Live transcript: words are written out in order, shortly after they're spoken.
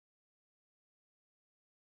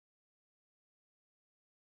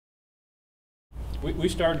We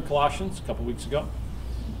started Colossians a couple weeks ago,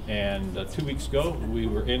 and 2 weeks ago we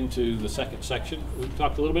were into the second section. We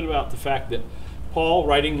talked a little bit about the fact that Paul,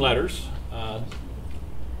 writing letters,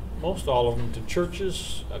 most all of them to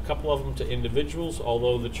churches, a couple of them to individuals,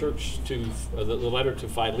 although the letter to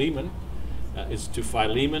Philemon is to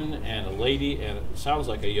Philemon and a lady, and it sounds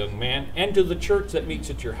like a young man, and to the church that meets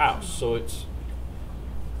at your house. So it's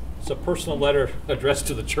a personal letter addressed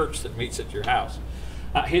to the church that meets at your house.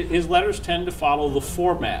 His letters tend to follow the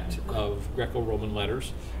format of Greco-Roman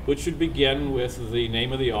letters, which would begin with the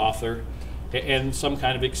name of the author and some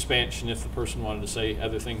kind of expansion if the person wanted to say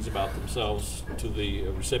other things about themselves to the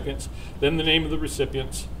recipients. Then the name of the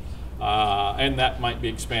recipients, and that might be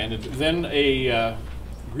expanded. Then a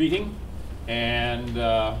greeting, and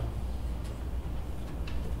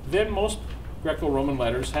then most Greco-Roman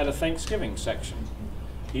letters had a Thanksgiving section,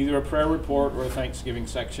 either a prayer report or a Thanksgiving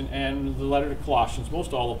section, and the letter to Colossians,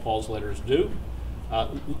 most all of Paul's letters do.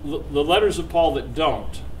 The letters of Paul that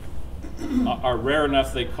don't are rare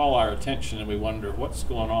enough they call our attention and we wonder what's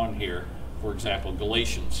going on here. For example,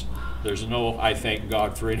 Galatians. There's no I thank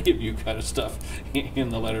God for any of you kind of stuff in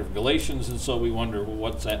the letter of Galatians, and so we wonder, well,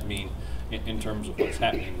 what's that mean in terms of what's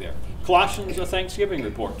happening there. Colossians, a Thanksgiving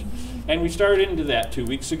report. And we started into that 2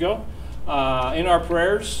 weeks ago. In our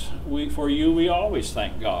prayers, for you, we always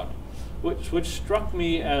thank God, which struck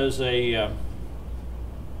me as a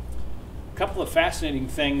couple of fascinating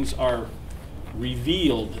things are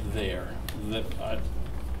revealed there that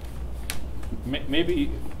maybe,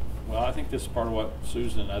 well, I think this is part of what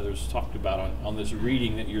Susan and others talked about on this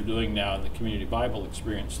reading that you're doing now in the Community Bible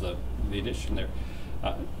Experience, the edition there.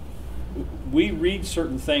 We read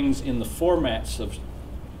certain things in the formats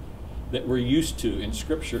that we're used to in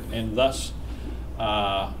Scripture, and thus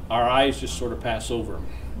our eyes just sort of pass over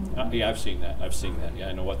them. Yeah, I've seen that. Yeah,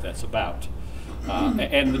 I know what that's about.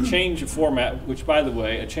 And the change of format, which, by the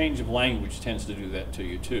way, a change of language tends to do that to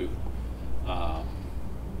you too.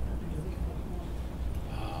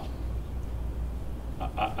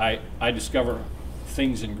 I discover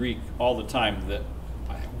things in Greek all the time that,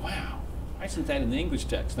 wow, why isn't that in the English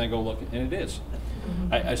text? And I go look, and it is.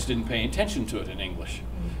 I just didn't pay attention to it in English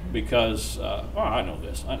because, I know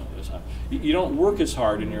this. You don't work as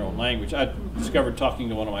hard in your own language. I discovered talking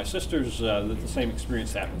to one of my sisters that the same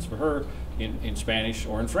experience happens for her in Spanish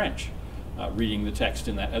or in French. Reading the text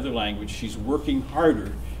in that other language, she's working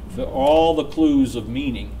harder for all the clues of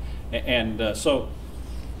meaning. And so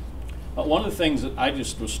one of the things that I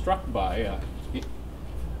just was struck by,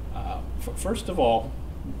 first of all,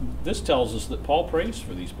 this tells us that Paul prays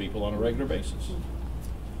for these people on a regular basis.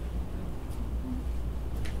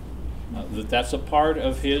 That's a part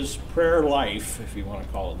of his prayer life, if you want to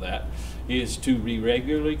call it that, is to be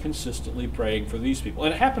regularly, consistently praying for these people.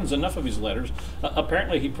 And it happens enough of his letters.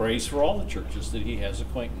 Apparently he prays for all the churches that he has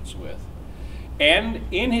acquaintance with. And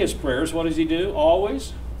in his prayers, what does he do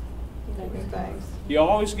always? He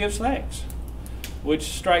always gives thanks, which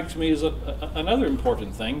strikes me as another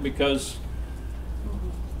important thing, because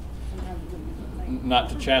not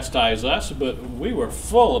to chastise us, but we were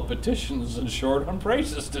full of petitions and short on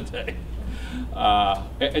praises today.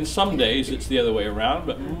 And some days it's the other way around,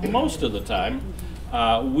 but most of the time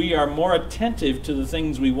we are more attentive to the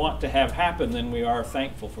things we want to have happen than we are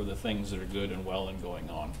thankful for the things that are good and well and going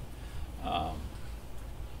on. I've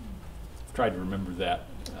tried to remember that,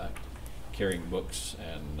 carrying books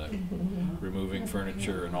and removing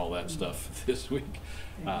furniture and all that stuff this week.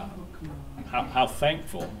 How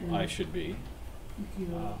thankful I should be.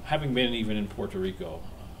 Having been even in Puerto Rico,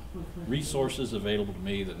 resources available to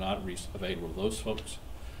me that are not available to those folks.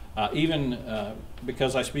 Even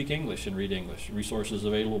because I speak English and read English, resources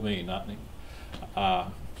available to me, not me.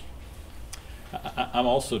 I'm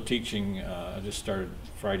also teaching, I just started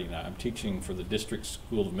Friday night, I'm teaching for the District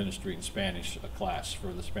School of Ministry in Spanish, a class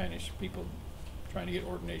for the Spanish people trying to get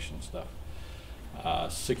ordination stuff.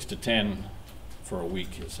 6 to 10 for a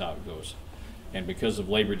week is how it goes. And because of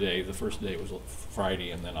Labor Day, the first day was Friday,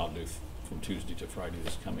 and then I'll do from Tuesday to Friday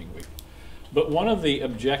this coming week. But one of the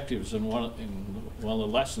objectives and one of the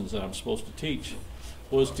lessons that I'm supposed to teach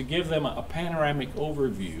was to give them a panoramic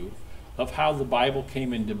overview of how the Bible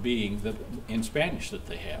came into being in Spanish that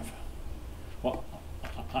they have. Well,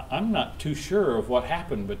 I'm not too sure of what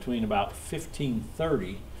happened between about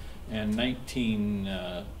 1530 and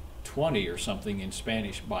 1920 or something in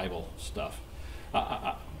Spanish Bible stuff.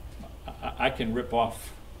 I can rip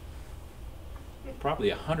off probably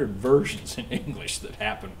 100 versions in English that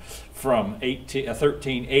happened from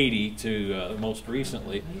 1380 to most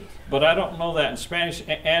recently, but I don't know that in Spanish,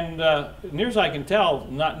 and near as I can tell,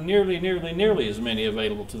 not nearly as many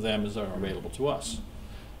available to them as are available to us.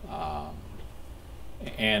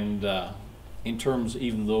 and in terms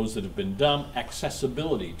even those that have been done,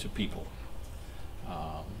 accessibility to people.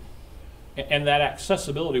 And that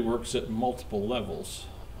accessibility works at multiple levels.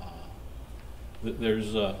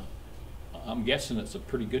 There's I'm guessing it's a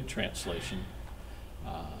pretty good translation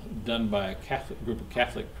done by a Catholic group of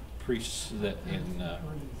Catholic priests that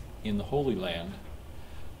in the Holy Land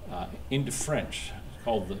into French. It's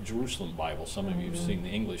called the Jerusalem Bible. Some of you have seen the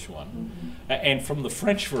English one. And from the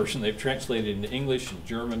French version, they've translated into English and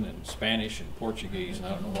German and Spanish and Portuguese and I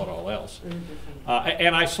don't know what all else.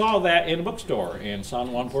 And I saw that in a bookstore in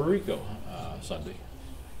San Juan, Puerto Rico Sunday.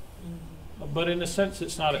 But in a sense,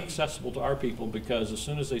 it's not accessible to our people because as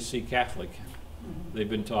soon as they see Catholic, they've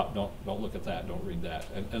been taught, don't look at that, don't read that.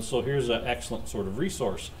 And so here's an excellent sort of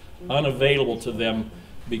resource, unavailable to them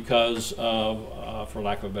because of, for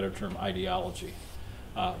lack of a better term, ideology,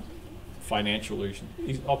 financial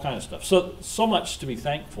reasons, all kinds of stuff. So much to be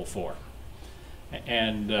thankful for.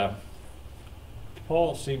 And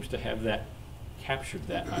Paul seems to have that captured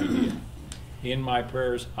that idea. In my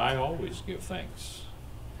prayers, I always give thanks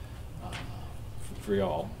for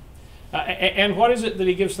y'all. And what is it that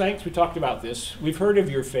he gives thanks? We talked about this. We've heard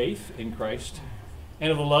of your faith in Christ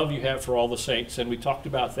and of the love you have for all the saints. And we talked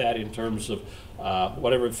about that in terms of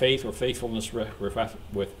whatever faith or faithfulness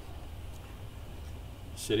with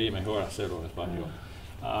sería mejor hacerlo en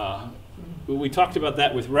español. We talked about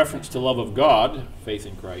that with reference to love of God, faith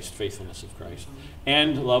in Christ, faithfulness of Christ,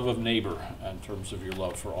 and love of neighbor in terms of your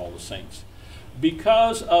love for all the saints.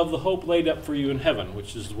 Because of the hope laid up for you in heaven,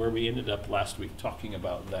 which is where we ended up last week talking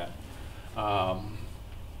about that.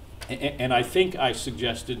 And I think I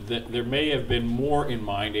suggested that there may have been more in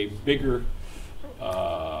mind, a bigger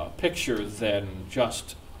picture than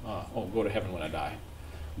just, go to heaven when I die.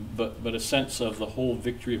 But a sense of the whole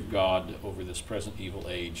victory of God over this present evil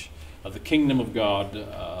age, of the kingdom of God,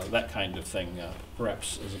 that kind of thing,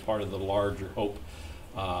 perhaps as a part of the larger hope.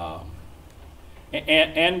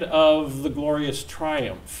 And of the glorious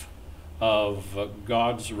triumph of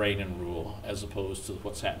God's reign and rule as opposed to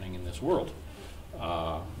what's happening in this world.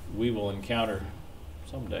 We will encounter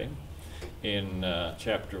someday in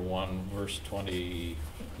chapter 1, verse 20,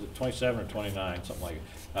 is it 27 or 29, something like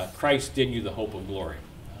it. Christ in you, the hope of glory.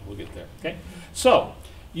 We'll get there. Okay. So,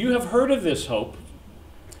 you have heard of this hope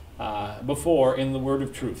before in the word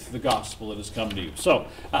of truth, the gospel that has come to you. So,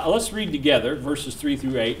 let's read together verses 3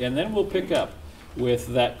 through 8, and then we'll pick up with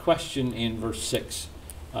that question in verse 6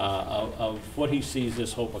 of what he sees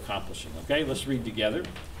this hope accomplishing. Okay, let's read together.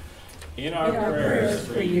 In our prayers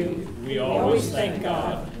for you, we always thank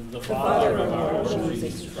God, the Father of our Lord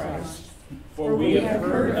Jesus Christ, for we have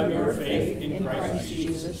heard of your faith in Christ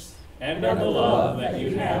Jesus, and of the love that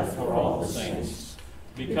you have for all the saints,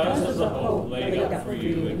 because of the hope laid up for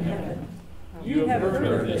you in heaven. You have heard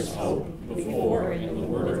of this hope before in the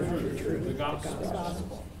word of truth, the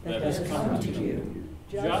gospel that has come to you,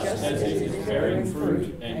 just as it is bearing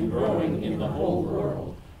fruit and growing in the whole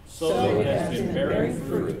world, so it has been bearing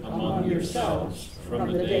fruit among yourselves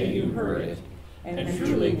from the day you heard it, and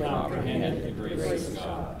truly comprehend the grace of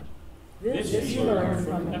God. This you learned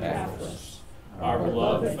from Epaphras, our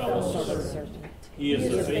beloved fellow servant. He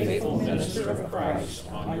is a faithful minister of Christ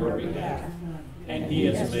on your behalf, and he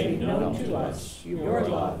has made known to us your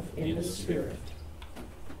love in the Spirit.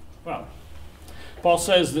 Well, Paul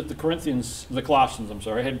says that the Colossians,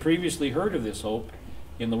 had previously heard of this hope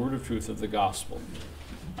in the word of truth of the gospel.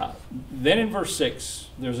 Then in verse 6,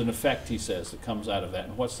 there's an effect, he says, that comes out of that.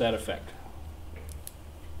 And what's that effect?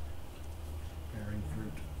 Bearing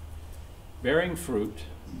fruit. Bearing fruit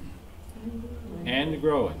and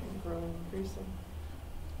growing.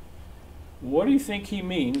 What do you think he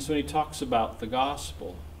means when he talks about the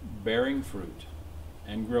gospel bearing fruit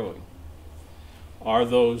and growing? Are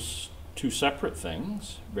those two separate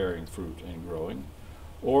things, bearing fruit and growing,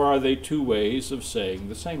 or are they two ways of saying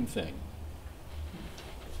the same thing?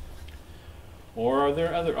 Or are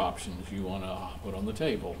there other options you want to put on the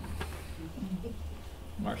table?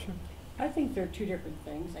 Marcia? I think they're two different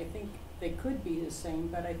things. I think they could be the same,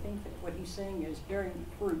 but I think that what he's saying is bearing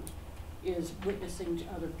fruit is witnessing to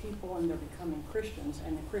other people and they're becoming Christians,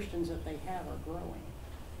 and the Christians that they have are growing.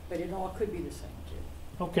 But it all could be the same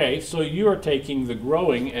too. Okay, so you are taking the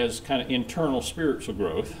growing as kind of internal spiritual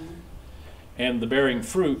growth, and the bearing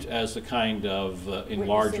fruit as the kind of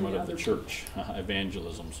enlargement of the church,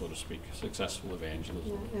 evangelism, so to speak, successful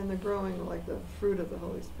evangelism. And the growing like the fruit of the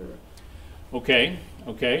Holy Spirit. Okay,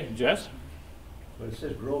 Jess? But it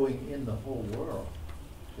says growing in the whole world.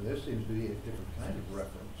 So there seems to be a different kind of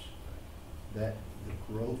reference, that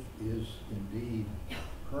the growth is indeed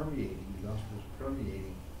permeating, the gospel is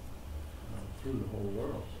permeating through the whole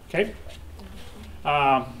world. Okay.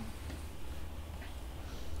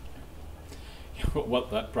 Well,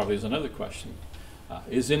 that probably is another question.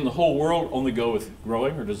 Is in the whole world only go with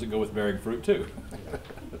growing, or does it go with bearing fruit too?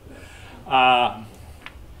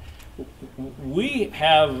 We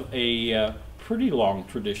have a pretty long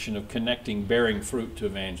tradition of connecting bearing fruit to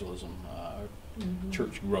evangelism,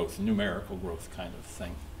 church growth, numerical growth kind of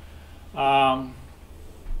thing.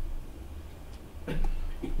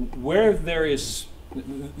 Where there is,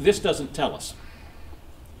 this doesn't tell us.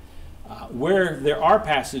 Where there are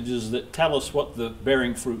passages that tell us what the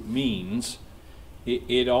bearing fruit means,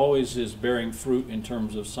 it always is bearing fruit in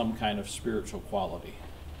terms of some kind of spiritual quality.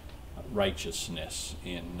 Righteousness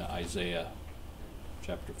in Isaiah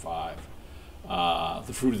chapter 5.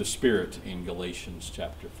 The fruit of the Spirit in Galatians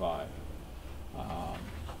chapter 5.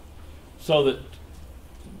 So that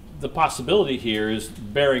the possibility here is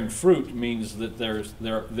bearing fruit means that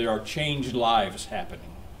there are changed lives happening.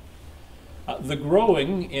 The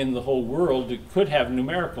growing in the whole world could have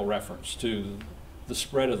numerical reference to the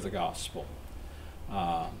spread of the gospel.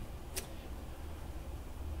 I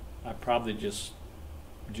probably just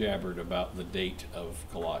jabbered about the date of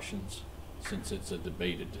Colossians, since it's a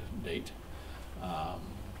debated date.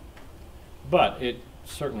 But it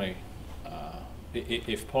certainly,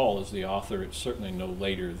 if Paul is the author, it's certainly no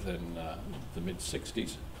later than the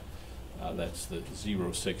mid-60s. That's the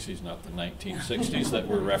 060s, not the 1960s that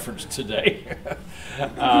were referenced today.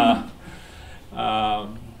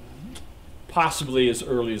 Possibly as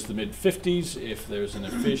early as the mid-50s, if there's an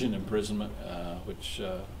efficient imprisonment, which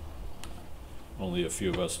only a few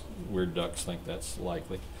of us weird ducks think that's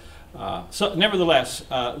likely. So nevertheless,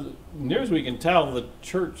 near as we can tell, the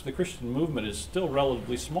church, the Christian movement, is still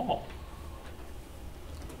relatively small.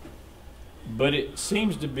 But it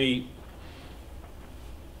seems to be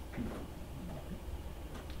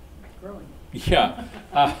Growing. yeah,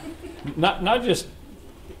 not just,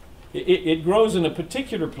 it grows in a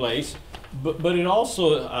particular place, but it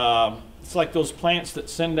also, it's like those plants that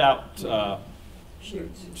send out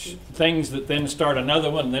things that then start another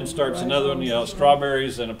one, and then starts another one. You know,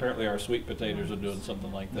 strawberries, and apparently our sweet potatoes are doing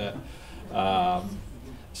something like that.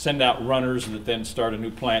 Send out runners that then start a new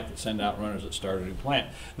plant, that send out runners that start a new plant.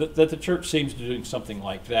 That the church seems to be doing something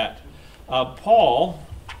like that. Paul,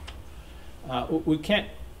 we can't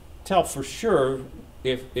tell for sure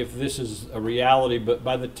if this is a reality, but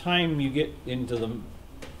by the time you get into the,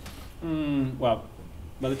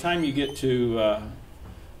 by the time you get to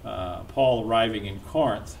Paul arriving in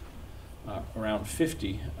Corinth, around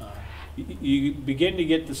 50, you begin to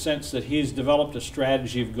get the sense that he's developed a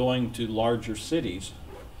strategy of going to larger cities,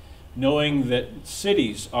 knowing that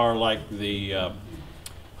cities are like the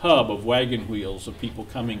hub of wagon wheels of people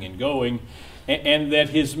coming and going, and that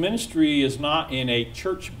his ministry is not in a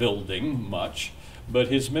church building much, but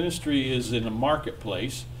his ministry is in a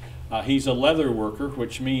marketplace. He's a leather worker,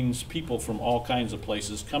 which means people from all kinds of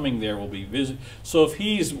places coming there will be visiting. So if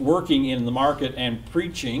he's working in the market and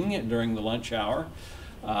preaching during the lunch hour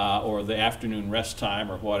or the afternoon rest time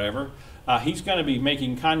or whatever, he's going to be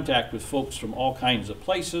making contact with folks from all kinds of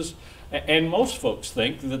places. And most folks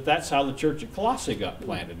think that that's how the church at Colossae got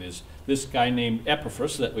planted, is this guy named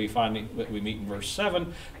Epaphras that we meet in verse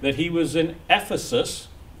 7, that he was in Ephesus.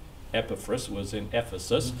 Epaphras was in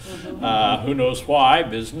Ephesus, who knows why,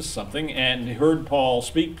 business, something, and heard Paul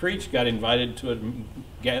preach, got invited to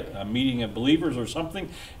a meeting of believers or something,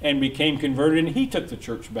 and became converted, and he took the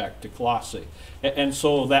church back to Colossae. And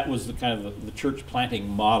so that was the kind of the church planting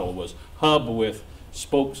model, was hub with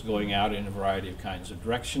spokes going out in a variety of kinds of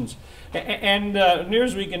directions. And near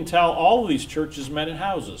as we can tell, all of these churches met in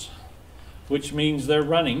houses, which means they're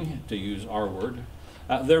running, to use our word,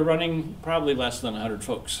 they're running probably less than 100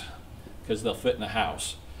 folks, because they'll fit in a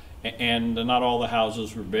house. And not all the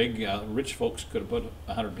houses were big. Rich folks could have put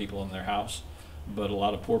 100 people in their house, but a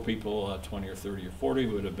lot of poor people, 20 or 30 or 40,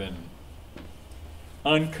 would have been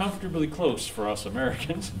uncomfortably close for us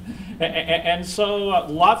Americans. And so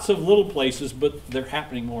lots of little places, but they're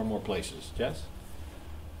happening more and more places. Jess?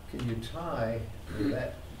 Can you tie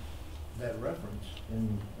that reference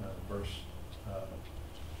in verse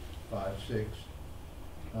 5, 6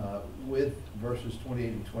 with verses 28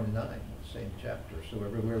 and 29 in the same chapter? So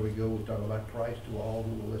everywhere we go, we talk about Christ to all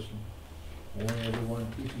who will listen, warning everyone,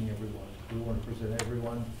 teaching everyone. We want to present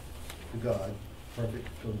everyone to God, perfect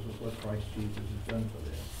because of what Christ Jesus has done for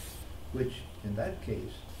them, which in that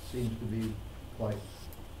case seems to be quite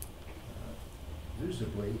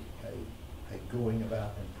visibly a going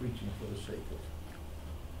about and preaching for the sake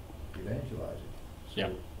of evangelizing. So Yeah.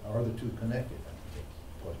 are the two connected? That's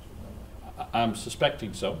the question. I'm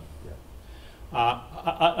suspecting so. Yeah.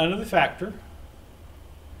 Another factor,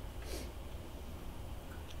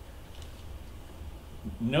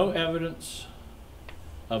 no evidence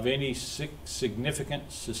of any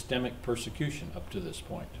significant systemic persecution up to this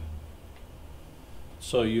point.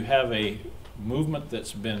 So you have a movement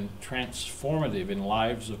that's been transformative in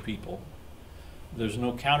lives of people. There's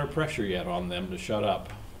no counter pressure yet on them to shut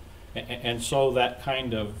up. And so that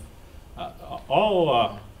kind of,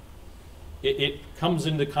 it comes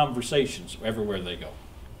into conversations everywhere they go.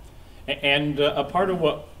 And a part of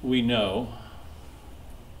what we know,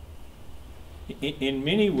 in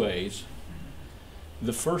many ways,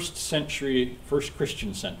 the first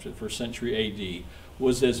Christian century, first century AD,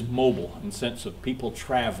 was as mobile in the sense of people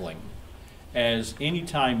traveling as any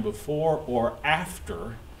time before or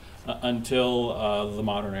after until the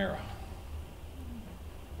modern era.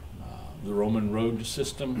 The Roman road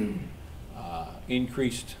system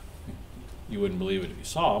increased. You wouldn't believe it if you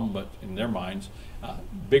saw them, but in their minds,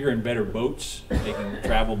 bigger and better boats, making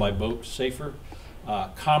travel by boat safer.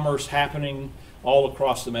 Commerce happening all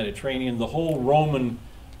across the Mediterranean. The whole Roman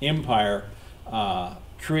Empire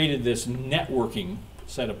created this networking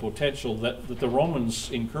set of potential that the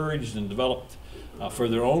Romans encouraged and developed for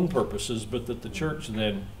their own purposes, but that the church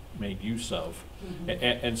then made use of.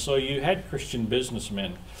 Mm-hmm. And so you had Christian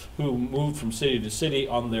businessmen who moved from city to city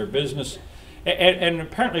on their business. And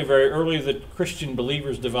apparently very early the Christian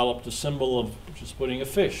believers developed a symbol of just putting a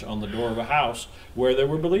fish on the door of a house where there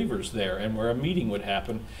were believers there and where a meeting would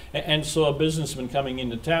happen. And so a businessman coming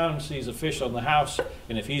into town sees a fish on the house,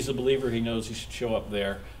 and if he's a believer, he knows he should show up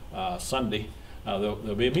there Sunday. There'll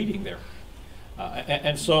be a meeting there.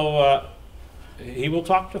 And so he will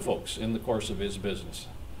talk to folks in the course of his business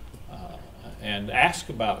and ask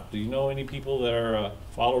about, do you know any people that are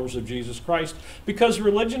followers of Jesus Christ? Because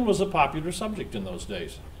religion was a popular subject in those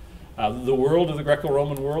days. The world of the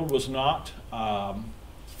Greco-Roman world was not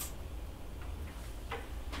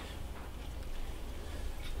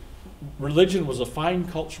religion was a fine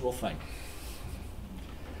cultural thing.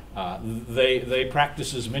 They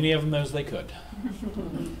practiced as many of them as they could.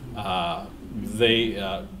 There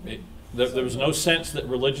was no sense that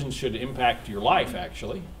religion should impact your life,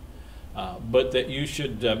 actually. But that you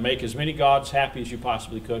should make as many gods happy as you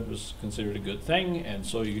possibly could was considered a good thing, and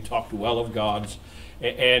so you talked well of gods.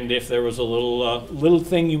 And if there was a little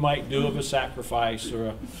thing you might do of a sacrifice or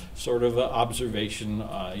a sort of observation,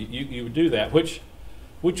 you would do that, which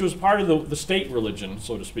was part of the state religion,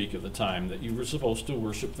 so to speak, of the time, that you were supposed to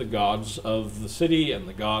worship the gods of the city and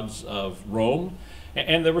the gods of Rome.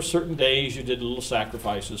 And there were certain days you did little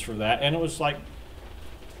sacrifices for that, and it was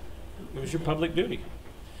your public duty.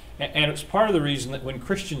 And it's part of the reason that when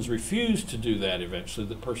Christians refused to do that eventually,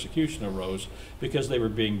 the persecution arose because they were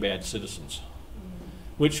being bad citizens,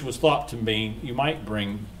 which was thought to mean you might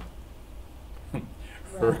bring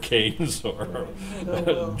hurricanes or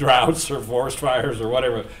droughts or forest fires or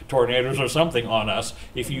whatever, tornadoes or something on us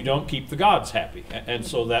if you don't keep the gods happy. And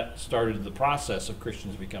so that started the process of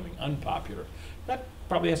Christians becoming unpopular. That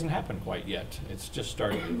probably hasn't happened quite yet. It's just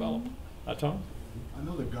starting to develop. Tom? I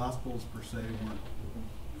know the Gospels per se weren't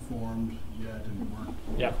formed yet and weren't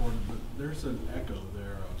Yep. recorded, but there's an echo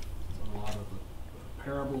there of a lot of the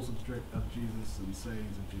parables of Jesus and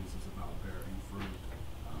sayings of Jesus about bearing fruit.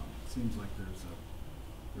 It seems like there's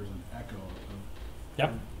an echo of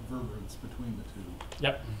Yep. reverberance between the two.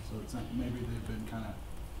 Yep. So it's not, maybe they've been kind of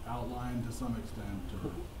outlined to some extent.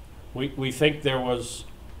 Or We think there was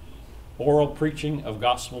oral preaching of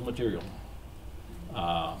gospel material.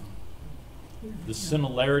 The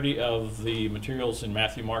similarity of the materials in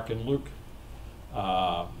Matthew, Mark, and Luke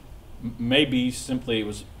maybe simply it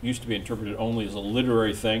was used to be interpreted only as a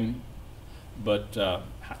literary thing, but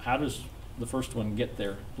how does the first one get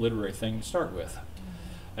their literary thing to start with?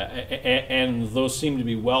 And those seem to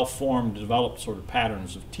be well-formed, developed sort of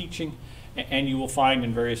patterns of teaching, and you will find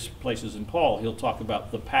in various places in Paul, he'll talk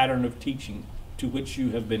about the pattern of teaching to which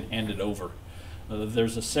you have been handed over.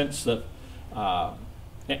 There's a sense that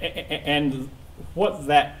and what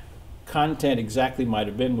that content exactly might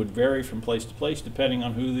have been would vary from place to place depending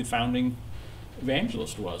on who the founding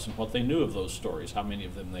evangelist was and what they knew of those stories, how many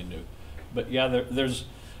of them they knew. But yeah,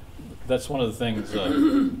 that's one of the things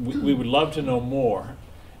we would love to know more,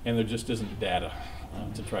 and there just isn't data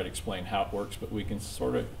to try to explain how it works, but we can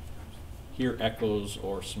sort of hear echoes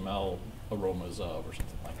or smell aromas of or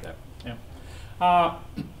something like that. Yeah.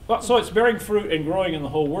 Well, so it's bearing fruit and growing in the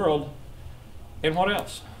whole world. And what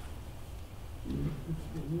else? Among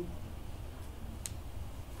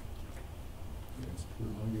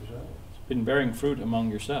yourselves. It's been bearing fruit among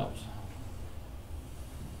yourselves.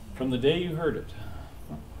 From the day you heard it.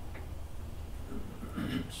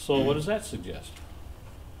 So what does that suggest?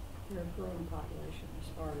 You're a growing population as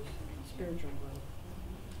far as spiritual growth.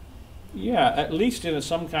 Yeah, at least in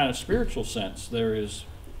some kind of spiritual sense, there is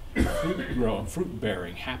fruit growing, fruit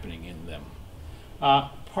bearing happening in them.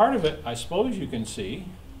 Part of it, I suppose you can see,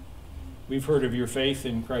 we've heard of your faith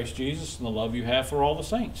in Christ Jesus and the love you have for all the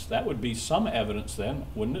saints. That would be some evidence then,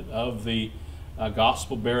 wouldn't it, of the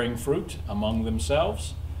gospel bearing fruit among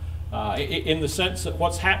themselves, in the sense that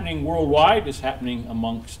what's happening worldwide is happening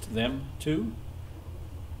amongst them too.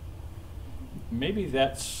 Maybe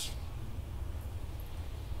that's,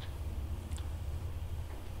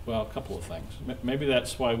 well, a couple of things. Maybe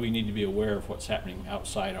that's why we need to be aware of what's happening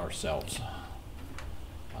outside ourselves,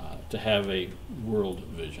 to have a world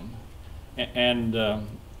vision. And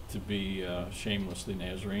to be shamelessly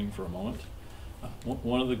Nazarene for a moment,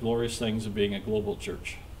 one of the glorious things of being a global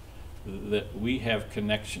church, that we have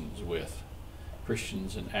connections with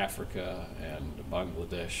Christians in Africa and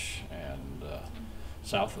Bangladesh and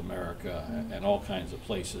South America and all kinds of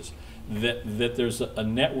places, that there's a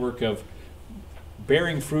network of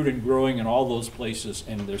bearing fruit and growing in all those places,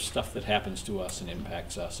 and there's stuff that happens to us and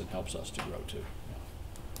impacts us and helps us to grow too.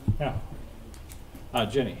 Yeah.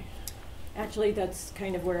 Jenny. Actually, that's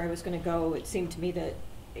kind of where I was going to go. It seemed to me that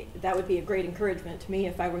that would be a great encouragement to me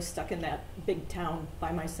if I was stuck in that big town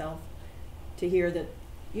by myself, to hear that,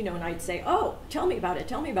 you know, and I'd say, oh, tell me about it,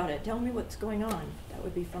 tell me about it, tell me what's going on. That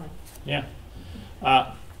would be fun. Yeah.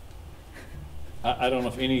 I don't know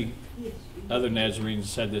if any other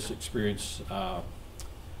Nazarenes had this experience. I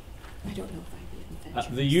don't know if I'd be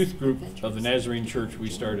adventurous. The youth group of the Nazarene church we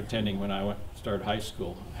started attending when I started high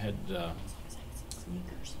school had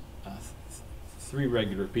three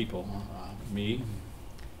regular people, me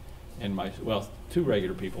and two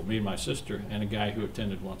regular people, me and my sister, and a guy who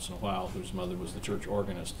attended once in a while, whose mother was the church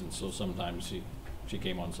organist, and so sometimes she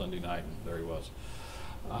came on Sunday night, and there he was.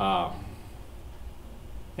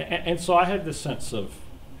 And so I had this sense of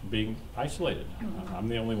being isolated. I'm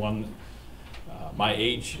the only one my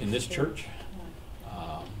age in this church.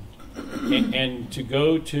 And to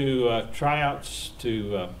go to tryouts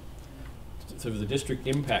to the district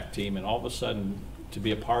impact team, and all of a sudden to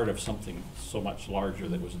be a part of something so much larger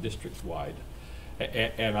that was district-wide.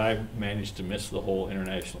 And I managed to miss the whole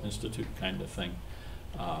International Institute kind of thing,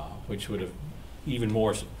 which would have even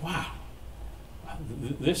more said, wow,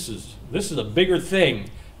 this is a bigger thing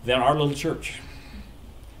than our little church.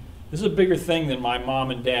 This is a bigger thing than my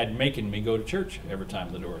mom and dad making me go to church every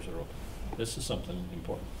time the doors are open. This is something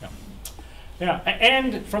important. Yeah. Yeah.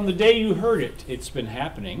 And from the day you heard it, it's been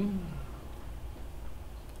happening.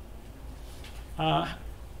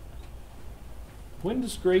 When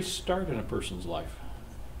does grace start in a person's life?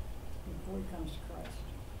 Before he comes to Christ.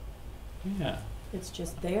 Yeah. It's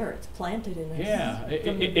just there. It's planted in us. Yeah.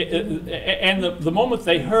 And the moment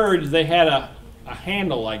they heard, they had a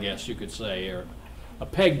handle, I guess you could say, or a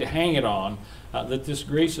peg to hang it on, that this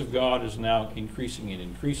grace of God is now increasing and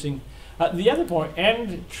increasing. The other point,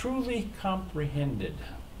 and truly comprehended.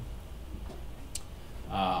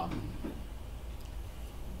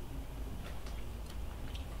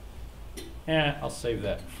 And I'll save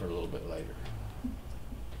that for a little bit later.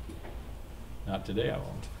 Not today, I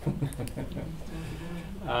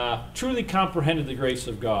won't. Truly comprehended the grace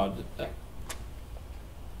of God.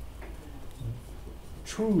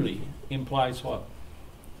 Truly implies what?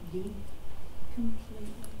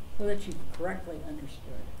 So that you correctly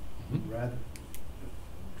understood. Mm-hmm. Rather,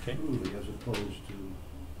 Okay. truly, as opposed to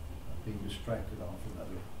being distracted off in other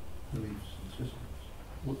beliefs and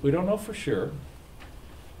systems. We don't know for sure.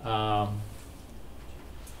 Let's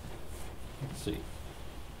see.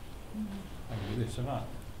 I can do this or not.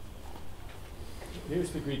 Here's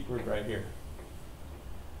the Greek word right here.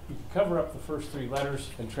 You can cover up the first three letters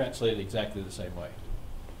and translate it exactly the same way.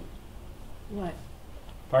 What?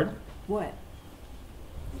 Pardon? What?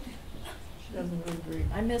 She doesn't read Greek.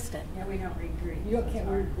 I missed it. Yeah, we don't read Greek. You can't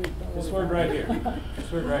read Greek. This word right here.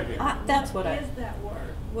 This word right here. That's what What is that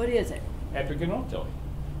word? What is it? Epigenoto.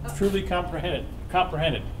 Truly comprehended,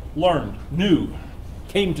 learned, knew,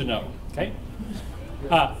 came to know. Okay?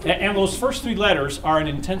 And those first three letters are an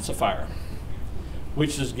intensifier,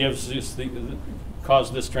 which gives us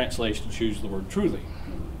caused this translation to choose the word truly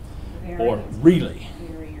or really. You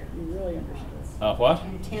really understood. What?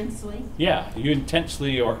 Intensely. Yeah, you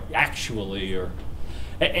intensely or actually or.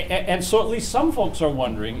 And so at least some folks are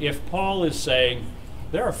wondering if Paul is saying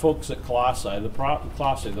there are folks at Colossae.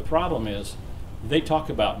 The problem is they talk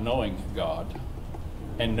about knowing God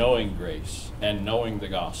and knowing grace and knowing the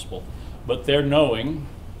gospel, but their knowing,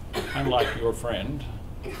 unlike your friend,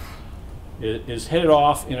 is headed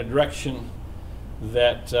off in a direction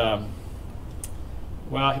that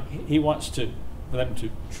Well, he wants for them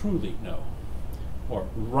to truly know, or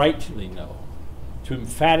rightly know, to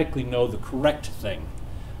emphatically know the correct thing,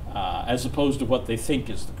 as opposed to what they think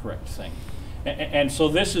is the correct thing. And so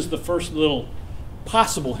this is the first little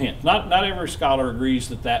possible hint. Not every scholar agrees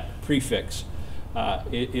that prefix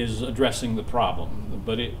is addressing the problem,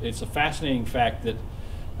 but it's a fascinating fact that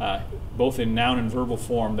both in noun and verbal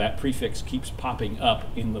form, that prefix keeps popping up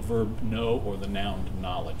in the verb know or the noun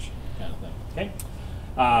knowledge kind of thing. Okay,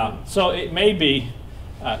 so it may be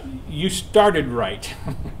you started right,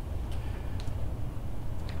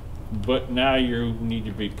 but now you need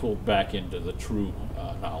to be pulled back into the true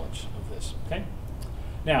knowledge of this. Okay,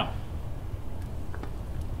 now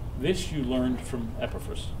this you learned from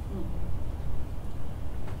Epaphras.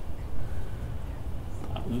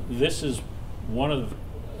 This is one of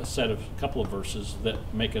a couple of verses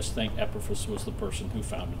that make us think Epaphras was the person who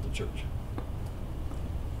founded the church.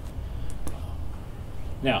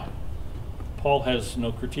 Now, Paul has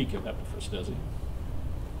no critique of Epaphras, does he?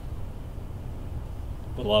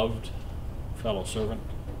 Beloved fellow servant,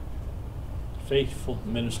 faithful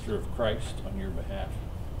minister of Christ on your behalf.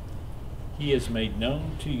 He has made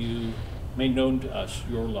known to us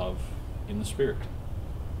your love in the Spirit.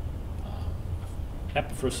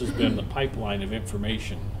 Epaphras has been the pipeline of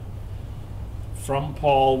information from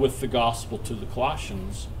Paul with the gospel to the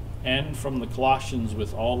Colossians, and from the Colossians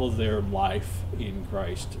with all of their life in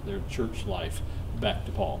Christ, their church life, back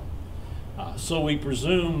to Paul. So we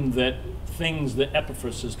presume that things that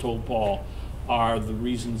Epaphras has told Paul are the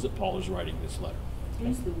reasons that Paul is writing this letter.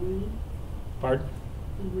 Who's the we? Pardon?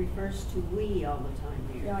 He refers to we all the time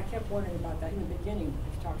here. Yeah, I kept wondering about that in the beginning.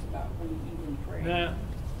 He talks about when you eat and pray. Nah.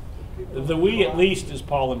 The we, at least, is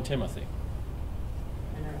Paul and Timothy,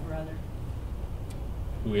 And our brother.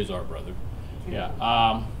 who is our brother. Yeah.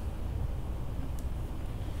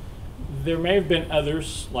 There may have been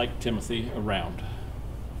others like Timothy around.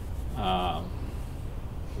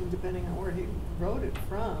 Depending on where he wrote it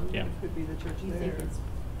from, Yeah. it could be the church Do you there. think it's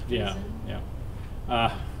Yeah, prison?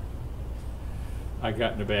 yeah. I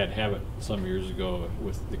got in a bad habit some years ago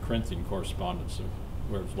with the Corinthian correspondence,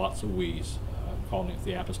 where there's lots of we's, calling it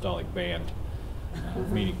the apostolic band,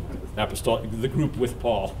 meaning the group with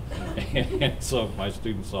Paul. And so my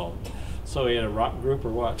students all, so he had a rock group or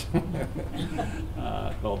what?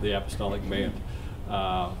 Called the apostolic band.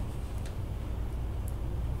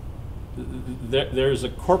 There's a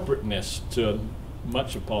corporateness to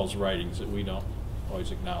much of Paul's writings that we don't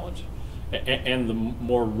always acknowledge. And the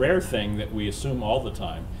more rare thing that we assume all the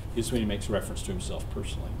time is when he makes reference to himself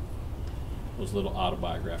personally. Those little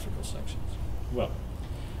autobiographical sections. Well,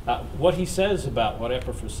 what he says about what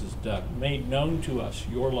Epaphras has done, made known to us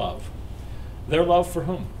your love. Their love for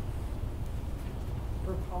whom?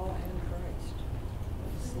 For Paul and Christ.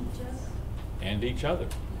 And each other.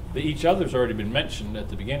 The each other's already been mentioned at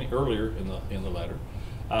the beginning, earlier in the letter.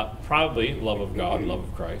 Probably love of God, love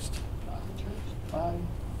of Christ.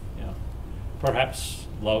 Yeah. Perhaps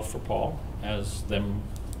love for Paul as them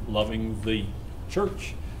loving the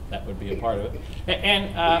church. That would be a part of it.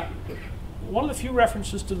 And one of the few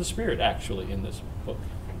references to the Spirit, actually, in this book.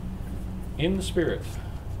 In the Spirit.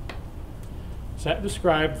 Does that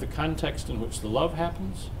describe the context in which the love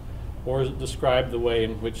happens? Or does it describe the way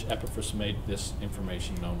in which Epaphras made this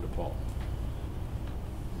information known to Paul?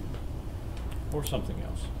 Or something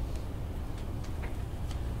else?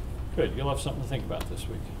 Good. You'll have something to think about this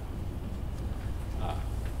week.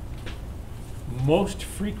 Most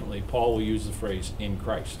frequently, Paul will use the phrase in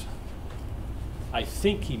Christ. I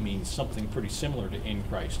think he means something pretty similar to in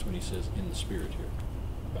Christ when he says in the Spirit here.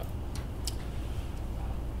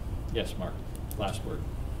 Yes, Mark, last word.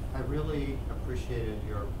 I really appreciated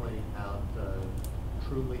your pointing out the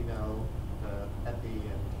truly know, the epi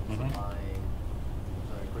and supplying,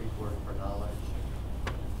 the Greek word for knowledge.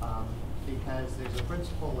 Because there's a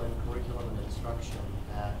principle in curriculum and instruction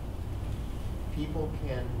that people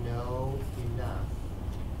can know enough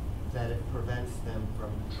that it prevents them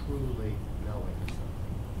from truly knowing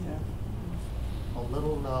something. Yeah. A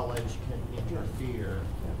little knowledge can interfere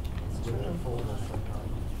with the fullness of knowledge.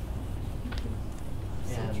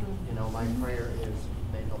 And, you know, my prayer is,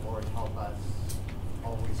 may the Lord help us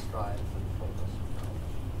always strive for the fullness of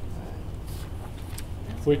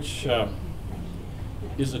knowledge. Which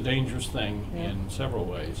is a dangerous thing in several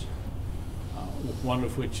ways. One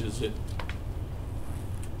of which is it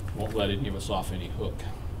won't let any of us off any hook,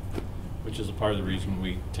 which is a part of the reason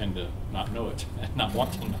we tend to not know it and not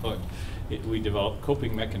want to know it. We develop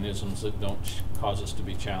coping mechanisms that don't cause us to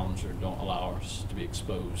be challenged or don't allow us to be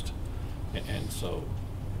exposed. And so,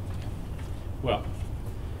 well,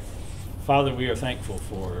 Father, we are thankful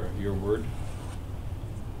for your word.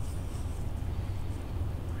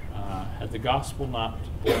 had the gospel not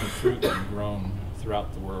borne fruit and grown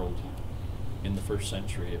throughout the world in the first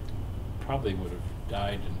century, it probably would have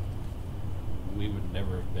died and we would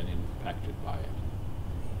never have been impacted by it.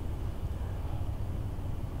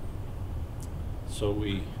 So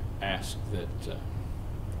we ask that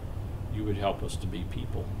you would help us to be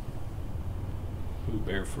people who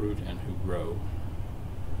bear fruit and who grow,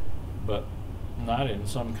 but not in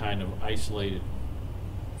some kind of isolated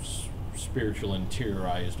spiritual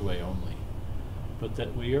interiorized way only, but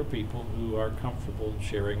that we are people who are comfortable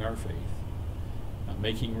sharing our faith,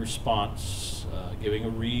 making response, giving a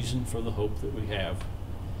reason for the hope that we have,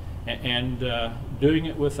 and doing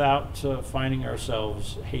it without finding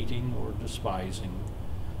ourselves hating or despising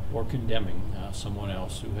or condemning someone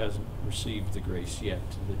else who hasn't received the grace yet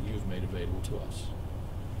that you've made available to us.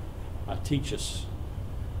 Teach us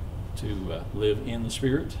to live in the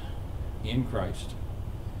Spirit, in Christ,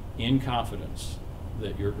 in confidence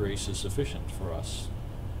that your grace is sufficient for us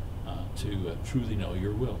to truly know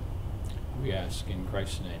your will. We ask in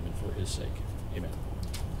Christ's name and for his sake. Amen.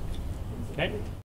 Okay?